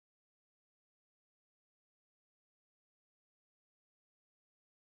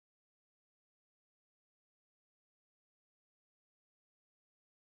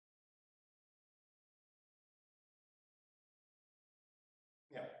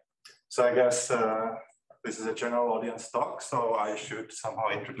So I guess this is a general audience talk, so I should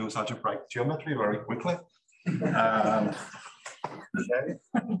somehow introduce algebraic geometry very quickly. Okay,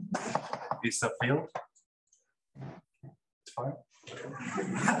 it's a field. It's fine.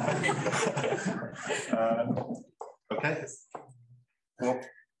 Okay. Well,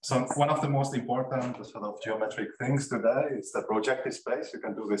 so one of the most important sort of geometric things today is the projective space. You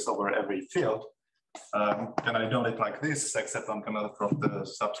can do this over every field. And I do it like this, except I'm going to drop the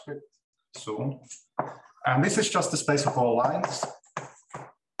subscript soon. And this is just the space of all lines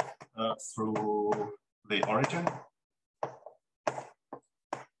through the origin.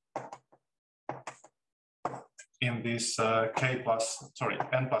 In this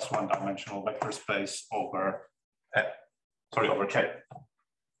n+1 dimensional vector space over over K.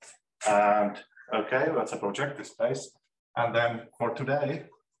 And okay, that's a projective space. And then for today,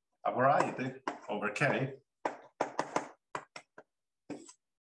 a variety over K.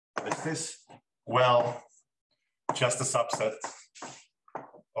 Is this? Well, just a subset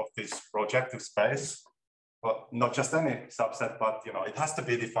of this projective space. Well, not just any subset, but it has to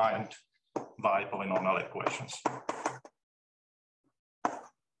be defined by polynomial equations.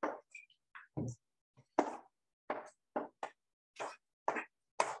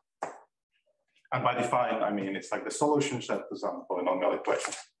 And by defined, I mean it's like the solution set to some polynomial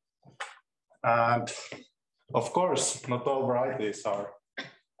equation. And of course, not all varieties are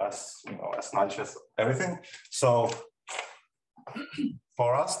as nice as everything. So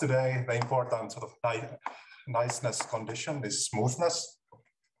for us today, the important sort of niceness condition is smoothness.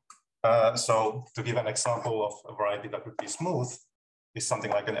 So to give an example of a variety that would be smooth is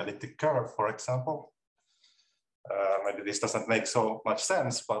something like an elliptic curve, for example. Maybe this doesn't make so much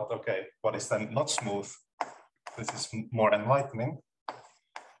sense, but okay, what is then not smooth? This is more enlightening.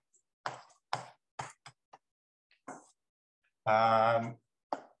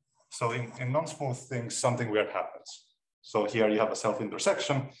 So in non-smooth things, something weird happens. So here you have a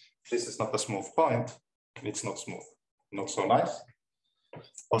self-intersection. This is not a smooth point. It's not smooth, not so nice.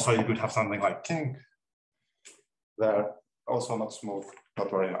 Also, you could have something like king there, also not smooth,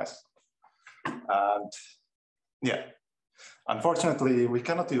 not very nice. And yeah, unfortunately, we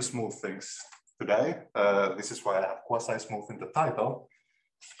cannot use smooth things today. This is why I have quasi-smooth in the title.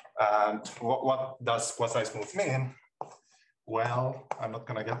 And what does quasi-smooth mean? Well, I'm not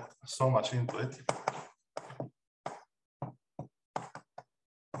going to get so much into it.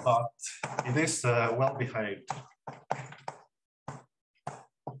 But it is well-behaved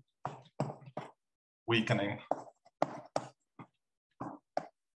weakening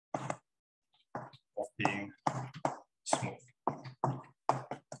of being smooth.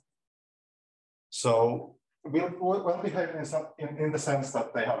 So well-behaved in the sense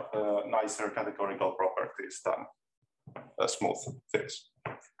that they have nicer categorical properties than smooth things.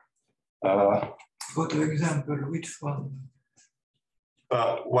 For example, which one?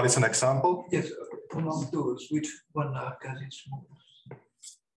 What is an example? Yes, among those, which one are quasi-smooth?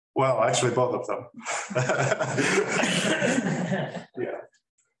 Well, actually, both of them. Yeah.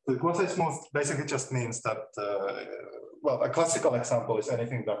 The quasi-smooth basically just means that, well, a classical example is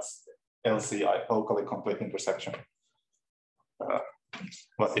anything that's LCI, locally complete intersection.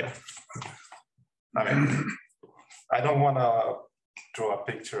 But yeah, I mean, I don't want to draw a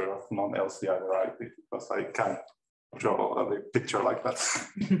picture of non-LCI variety because I can't draw a picture like that.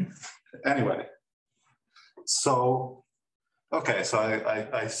 Anyway, so, okay, so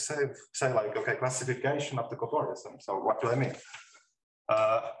I say like, okay, classification of the cobordism. So what do I mean?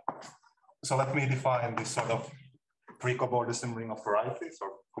 So let me define this sort of pre-cobordism ring of varieties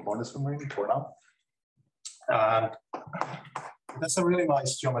or cobordism ring for now. And that's a really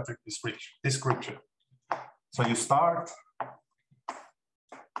nice geometric description. So you start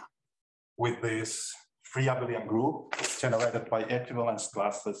with this free abelian group generated by equivalence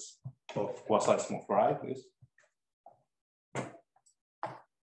classes of quasi-smooth varieties.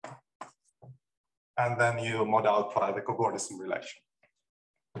 And then you mod out by the cobordism relation.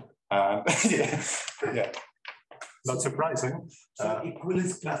 And yeah, not surprising. So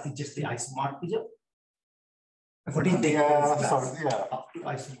equivalence class is just the isomorphism? What is the up to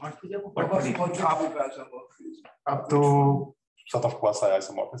isomorphism? Up to sort of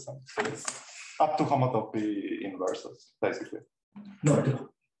quasi-isomorphism. So it's up to homotopy inverses, basically. No, to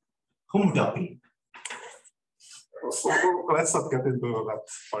homotopy. Let's not get into that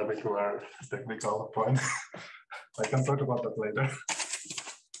particular technical point. I can talk about that later.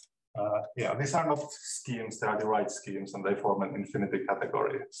 Yeah, these are not schemes, they are the right schemes and they form an infinity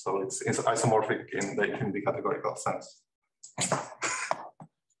category. So it's isomorphic in the infinity categorical sense.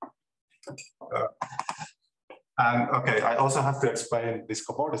 And okay, I also have to explain this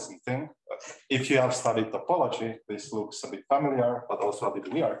cobordism thing. If you have studied topology, this looks a bit familiar, but also a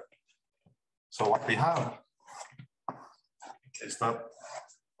bit weird. So what we have is that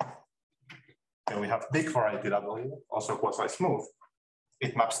we have big variety W, also quasi smooth.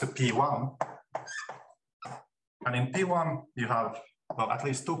 It maps to P1. And in P1, you have, well, at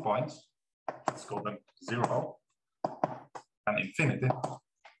least 2 points. Let's call them 0 and infinity.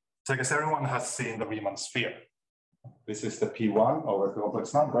 So I guess everyone has seen the Riemann sphere. This is the P1 over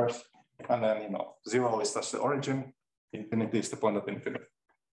complex numbers. And then, 0 is just the origin. Infinity is the point of infinity.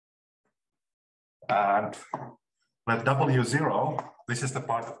 And with W0, this is the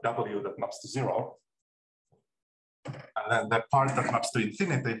part of W that maps to 0. And then the part that maps to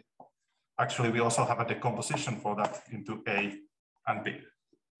infinity, actually, we also have a decomposition for that into A and B.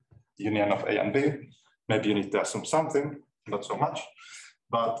 Union of A and B. Maybe you need to assume something, not so much.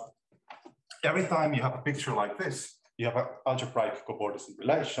 But every time you have a picture like this, you have an algebraic cobordism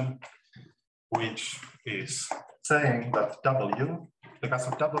relation, which is saying that W, the class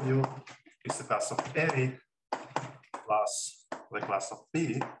of W is the class of A plus the class of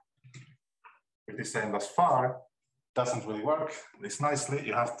B. It is saying thus far, doesn't really work this nicely.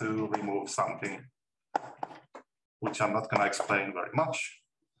 You have to remove something, which I'm not going to explain very much.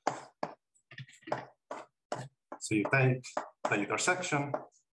 So you take the intersection,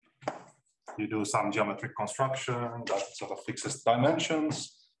 you do some geometric construction that sort of fixes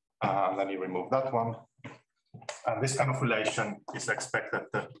dimensions, and then you remove that one. And this kind of relation is expected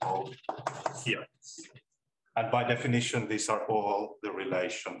to hold here. And by definition, these are all the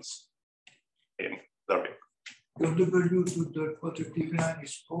relations in the ring. The W to the projective line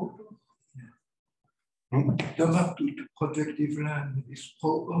is proper. The map to the projective line is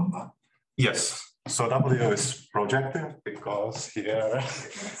proper. Yes. So W is projective because here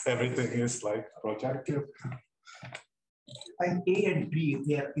everything is like projective. And A and B,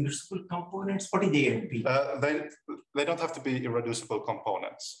 they are irreducible components. What is A and B? They don't have to be irreducible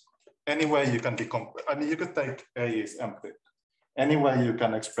components. Anyway, you can I mean, you could take A is empty. Anyway, you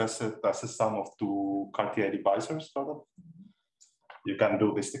can express it as a sum of two Cartier divisors, sort of. You can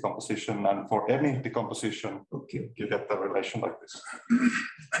do this decomposition, and for any decomposition, you get the relation like this.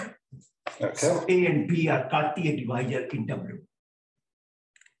 Okay. So A and B are Cartier divisor in W.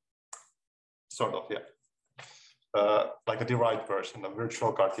 Sort of, yeah. Like a derived version, a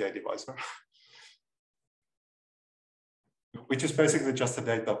virtual Cartier divisor. Which is basically just a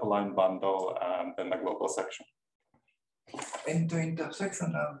data line bundle and then a global section. And the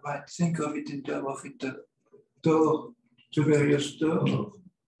intersection, I might think of it in terms of the various terms.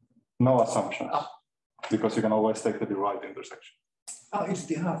 No assumptions, because you can always take the derived intersection. Oh, it's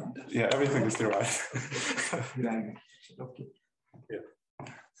derived. Yeah, everything is derived. Okay. Yeah.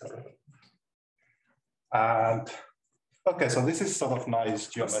 And okay, so this is sort of nice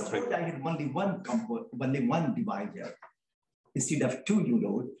geometric. Suppose I had only one divisor instead of two, you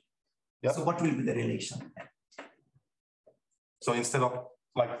know. Yep. So what will be the relation? So instead of,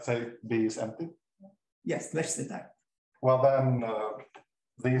 like, say, B is empty? Yes, let's say that. Well, then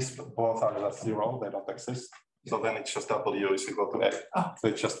these both are at 0, they don't exist. So then it's just W is equal to A. So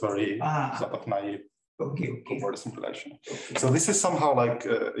it's just very sort of naive cobordism relation. Okay. So this is somehow like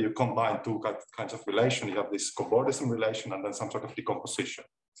you combine two kinds of relation. You have this cobordism relation and then some sort of decomposition.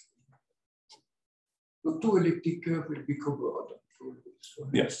 The two elliptic curve will be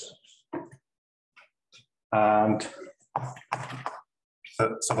cobordism. Yes. And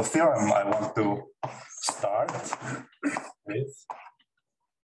so the theorem I want to start with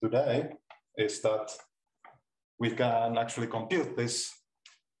today is that we can actually compute this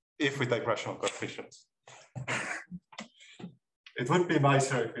if we take rational coefficients. It would be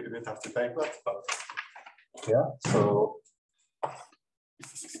nicer if we didn't have to take that, but yeah. So,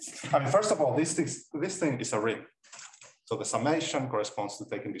 I mean, first of all, this thing is a ring. So the summation corresponds to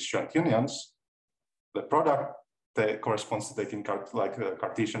taking disjoint unions. The product corresponds to taking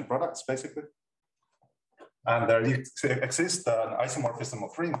Cartesian products, basically. And there exists an isomorphism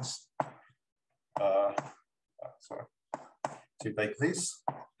of rings. Sorry. So you take this,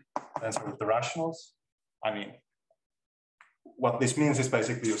 answer with the rationals. I mean, what this means is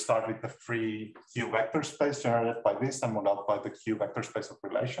basically you start with the free Q vector space generated by this and multiply the Q vector space of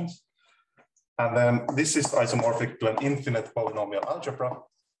relations. And then this is isomorphic to an infinite polynomial algebra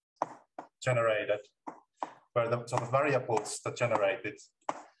generated, where the sort of variables that generate it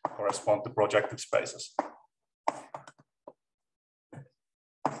correspond to projective spaces.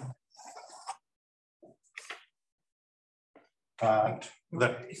 And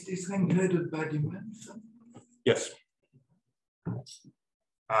is this ring headed by dimension? Yes.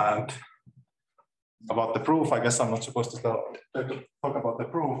 And About the proof, I guess I'm not supposed to talk about the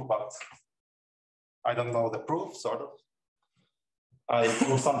proof, but I don't know the proof, sort of. I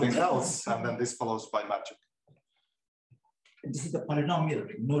prove something else, and then this follows by magic. This is the polynomial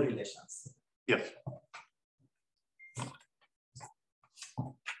ring, no relations. Yes.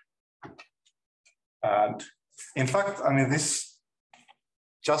 And in fact, I mean, this,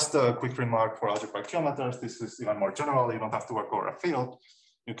 just a quick remark for algebraic geometers, this is even more general. You don't have to work over a field.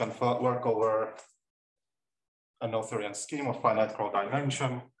 You can work over a Noetherian scheme of finite row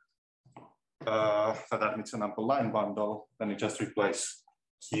dimension that admits an ample line bundle. Then you just replace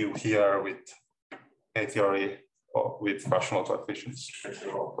Q here with A theory or with rational coefficients.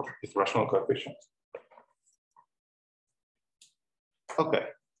 With rational coefficients. Okay,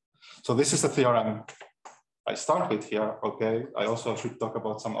 so this is the theorem I start with here. Okay, I also should talk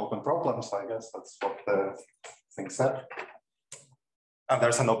about some open problems. I guess that's what the thing said. And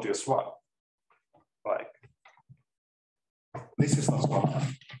there's an obvious one. Like, this is not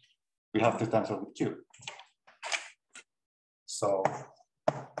one. We have to tensor with Q. So,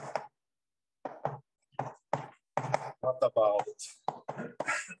 what about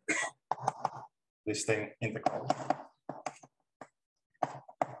this thing integral?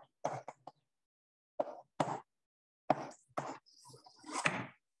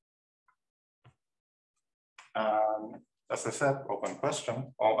 As I said, open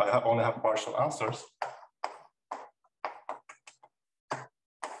question. I only have partial answers.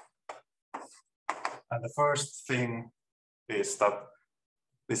 And the first thing is that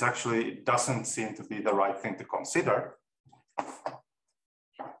this actually doesn't seem to be the right thing to consider. So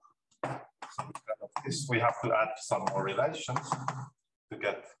instead of this, we have to add some more relations to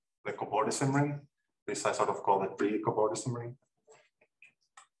get the cobordism ring. This I sort of call the pre-cobordism ring.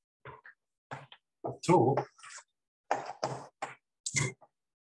 2.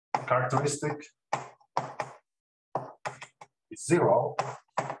 Characteristic is 0.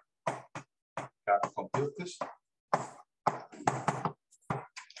 Can compute this.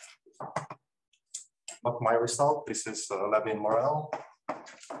 Not my result. This is Levin-Morel.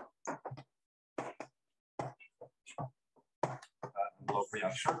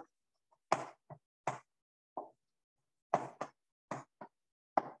 Low-Brian-Scherk.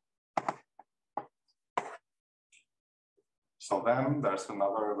 So then there's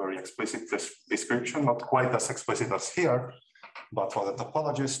another very explicit description, not quite as explicit as here, but for the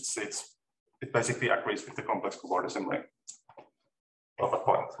topologists, it basically agrees with the complex cobordism ring of a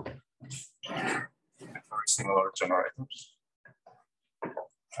point. Very similar generators.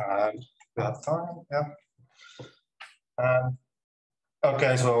 And we have time, yeah. And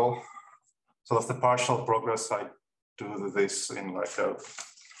okay, so that's the partial progress I do this in like a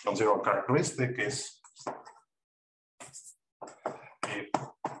non-zero characteristic is if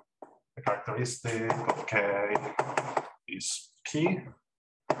the characteristic of K is P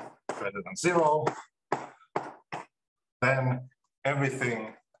greater than 0, then every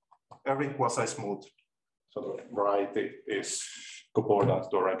quasi-smooth sort of variety is cobordant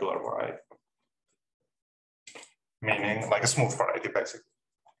to a regular variety, meaning like a smooth variety, basically.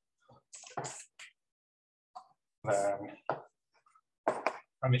 Then,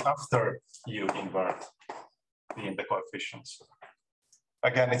 I mean, after you invert the coefficients,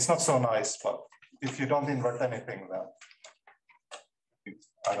 again, it's not so nice, but if you don't invert anything, then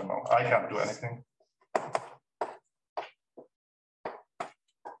I don't know, I can't do anything.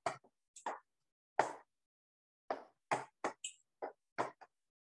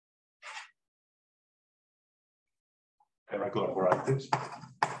 Regular varieties.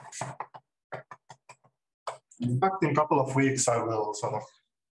 In fact, in a couple of weeks, I will sort of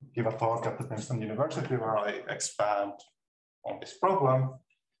give a talk at the Princeton University where I expand on this problem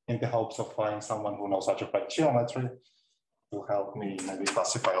in the hopes of finding someone who knows algebraic geometry to help me maybe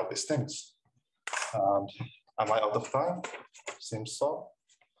classify all these things. Am I out of time? Seems so.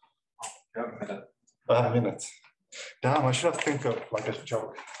 You have a minute. A minute. Damn, I should have think of like a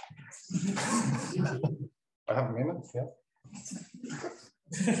joke. I have a minute, yeah.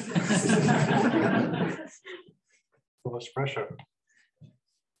 So much pressure.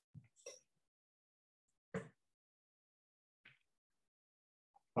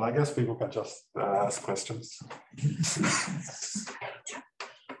 Well, I guess people can just ask questions.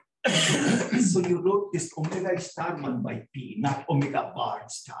 So you wrote this omega star 1 by P, not omega bar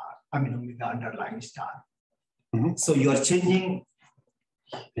star. I mean omega underlying star. Mm-hmm. So you are changing.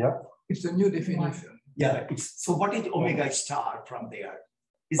 Yeah. It's a new definition. Yeah. So what is omega star from there?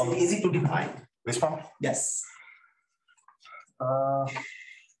 Is it easy to define? This one? Yes.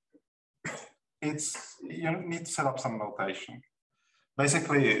 You need to set up some notation.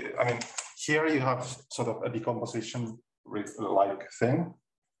 Basically, I mean, here you have sort of a decomposition like thing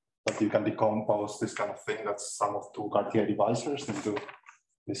that you can decompose this kind of thing that's sum of two Cartier divisors into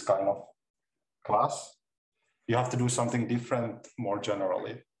this kind of class. You have to do something different more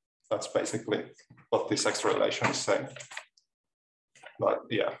generally. That's basically what this extra relation is saying. But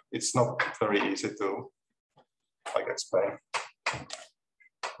yeah, it's not very easy to like explain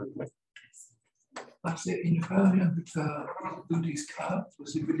quickly. Als de invariant to discard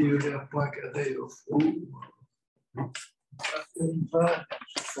possibly a black array of O. The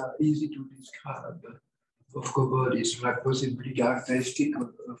invariants are easy to discard of cobordism, like possibly characteristic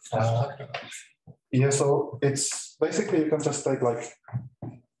of structure. Yeah, so it's basically you can just take like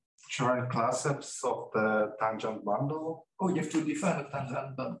Chern classes of the tangent bundle. Oh, you have to define a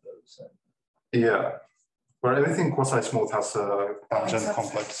tangent bundle. So. Yeah, where everything quasi-smooth has a tangent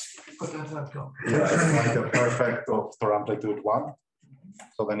complex. Yeah, it's like a perfect of the amplitude 1.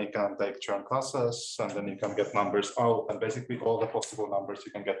 So then you can take Chern classes and then you can get numbers out, and basically all the possible numbers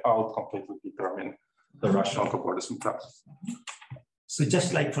you can get out completely determine the rational cobordism class. So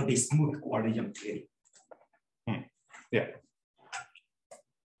just like for the smooth quadrium theory. Yeah.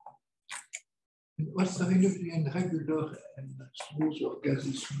 What's the difference between regular and smooth or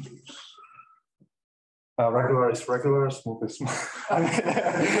quasi smooth? Regular is regular, smooth is smooth.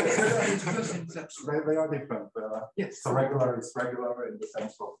 They are different. Yes. So regular is regular in the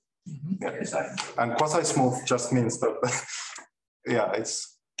sense of. Yes, and quasi-smooth just means that, yeah,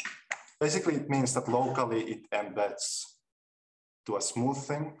 it's basically it means that locally it embeds to a smooth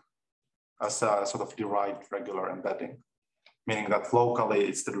thing as a sort of derived regular embedding, meaning that locally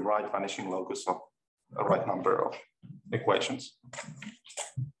it's the derived vanishing locus of a right number of equations.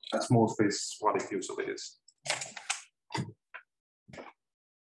 And smooth is what it usually is.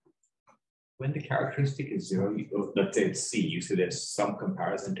 When the characteristic is 0, let's say it's C, you see there's some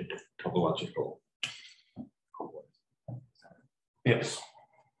comparison to topological. Yes.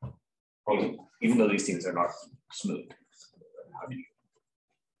 Even though these things are not smooth. How do you?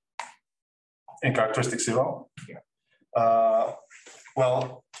 In characteristic 0? Yeah.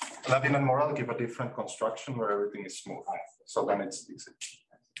 Well, Levin and Morel give a different construction where everything is smooth. So then it's easy.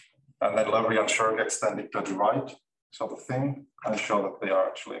 And then Levy and Scherg extend it to the right, sort of thing, and show that they are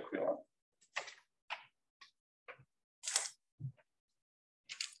actually equivalent.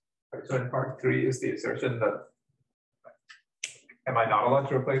 So in part 3 is the assertion that, am I not allowed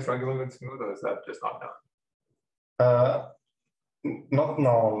to replace regular with smooth, or is that just not known? Not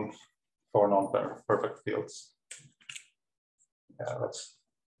known for non-perfect fields. Yeah, that's.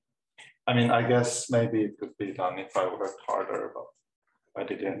 I mean, I guess maybe it could be done if I worked harder, but I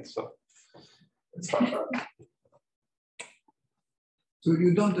didn't. So it's not that. So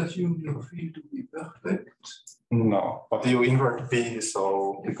you don't assume your field to be perfect? No, but you invert P,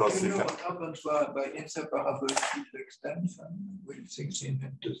 so because you know can. What happens by inseparable field extension? Will things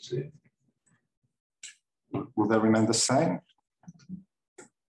remain the same? Will they remain the same?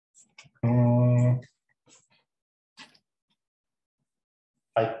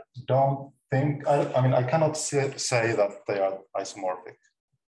 I don't think, I mean, I cannot say that they are isomorphic.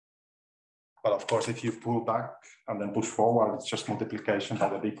 But of course, if you pull back and then push forward, it's just multiplication by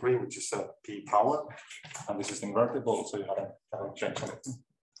the degree, which is a P power. And this is invertible, so you haven't changed anything.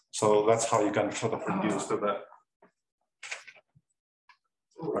 So that's how you can sort of reduce to the.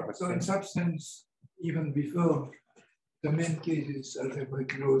 So in such sense, even before the main case is algebraic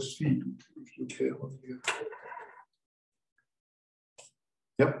closed field, if you care on your.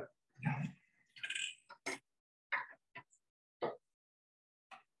 Yep.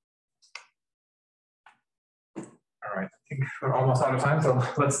 All right, I think we're almost out of time, so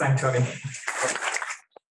let's thank Toni.